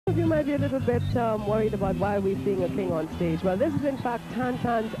You might be a little bit worried about why we're seeing a king on stage. Well, this is in fact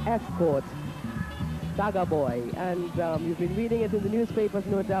Tan's escort, Saga Boy, and you've been reading it in the newspapers,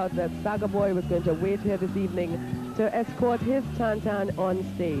 no doubt, that Saga Boy was going to wait here this evening to escort his Tan on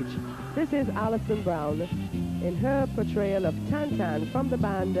stage. This is Alyson Browne in her portrayal of Tan from the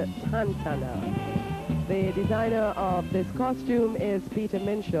band Tan Saga. The designer of this costume is Peter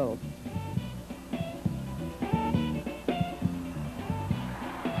Minshall.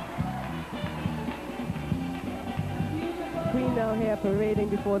 Queen now here parading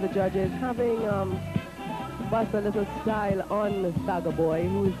before the judges, having bust a little style on Saga Boy,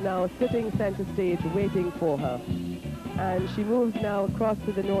 who is now sitting center stage waiting for her. And she moves now across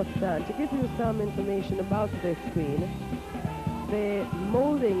to the north stand. To give you some information about this queen, the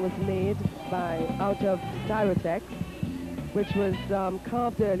molding was made out of Styrotex, which was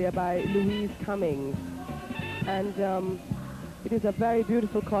carved earlier by Louise Cummings. And it is a very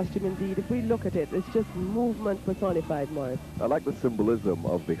beautiful costume indeed. If we look at it, it's just movement personified, Morris. I like the symbolism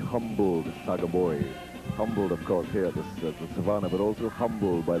of the humbled Saga Boy. Humbled, of course, here at the savannah, but also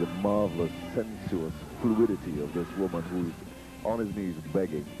humbled by the marvelous, sensuous fluidity of this woman who's on his knees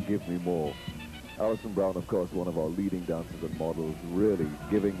begging, give me more. Alyson Browne, of course, one of our leading dancers and models, really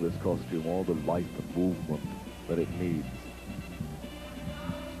giving this costume all the life and movement that it needs.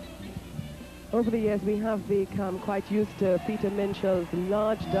 Over the years, we have become quite used to Peter Minshall's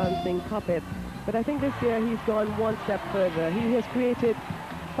large dancing puppets, but I think this year he's gone one step further. He has created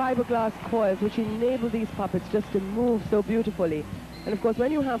fiberglass coils which enable these puppets just to move so beautifully. And of course,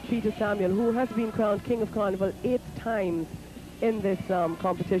 when you have Peter Samuel, who has been crowned King of Carnival 8 times in this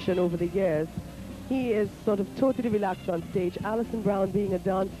competition over the years, he is sort of totally relaxed on stage. Alyson Browne, being a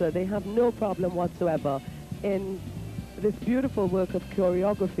dancer, they have no problem whatsoever in this beautiful work of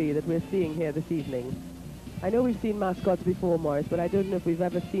choreography that we're seeing here this evening. I know we've seen mascots before, Morris, but I don't know if we've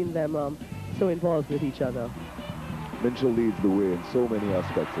ever seen them so involved with each other. Minshall leads the way in so many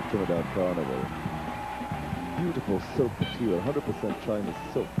aspects of Trinidad Carnival. Beautiful silk material, 100% China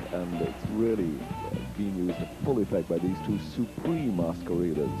silk, and it's really being used to full effect by these two supreme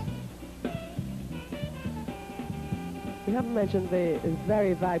masqueraders. We haven't mentioned the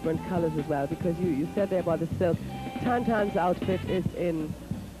very vibrant colors as well, because you said there about the silk. Tan's outfit is in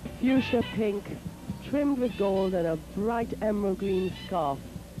fuchsia pink, trimmed with gold, and a bright emerald green scarf.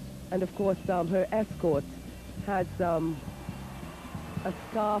 And of course, her escort has a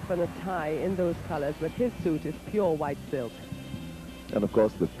scarf and a tie in those colors, but his suit is pure white silk. And of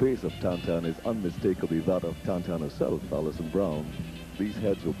course, the face of Tan is unmistakably that of Tan herself, Alyson Browne. These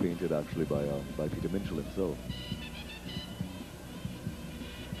heads were painted actually by Peter Minshall himself.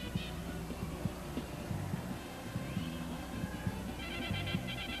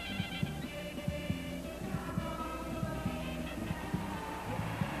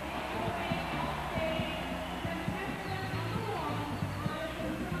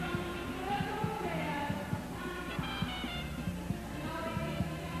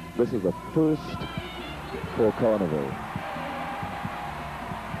 This is the first for Carnival.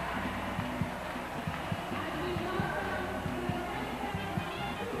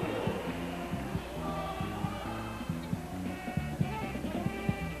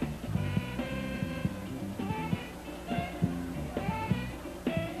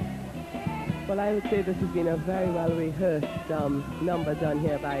 Well, I would say this has been a very well-rehearsed number done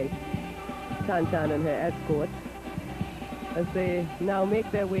here by Tan and her escort, as they now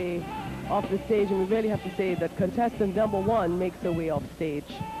make their way off the stage. And we really have to say that contestant number 1 makes her way off stage.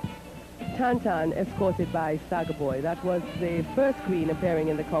 Tan escorted by Saga Boy. That was the first queen appearing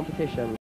in the competition.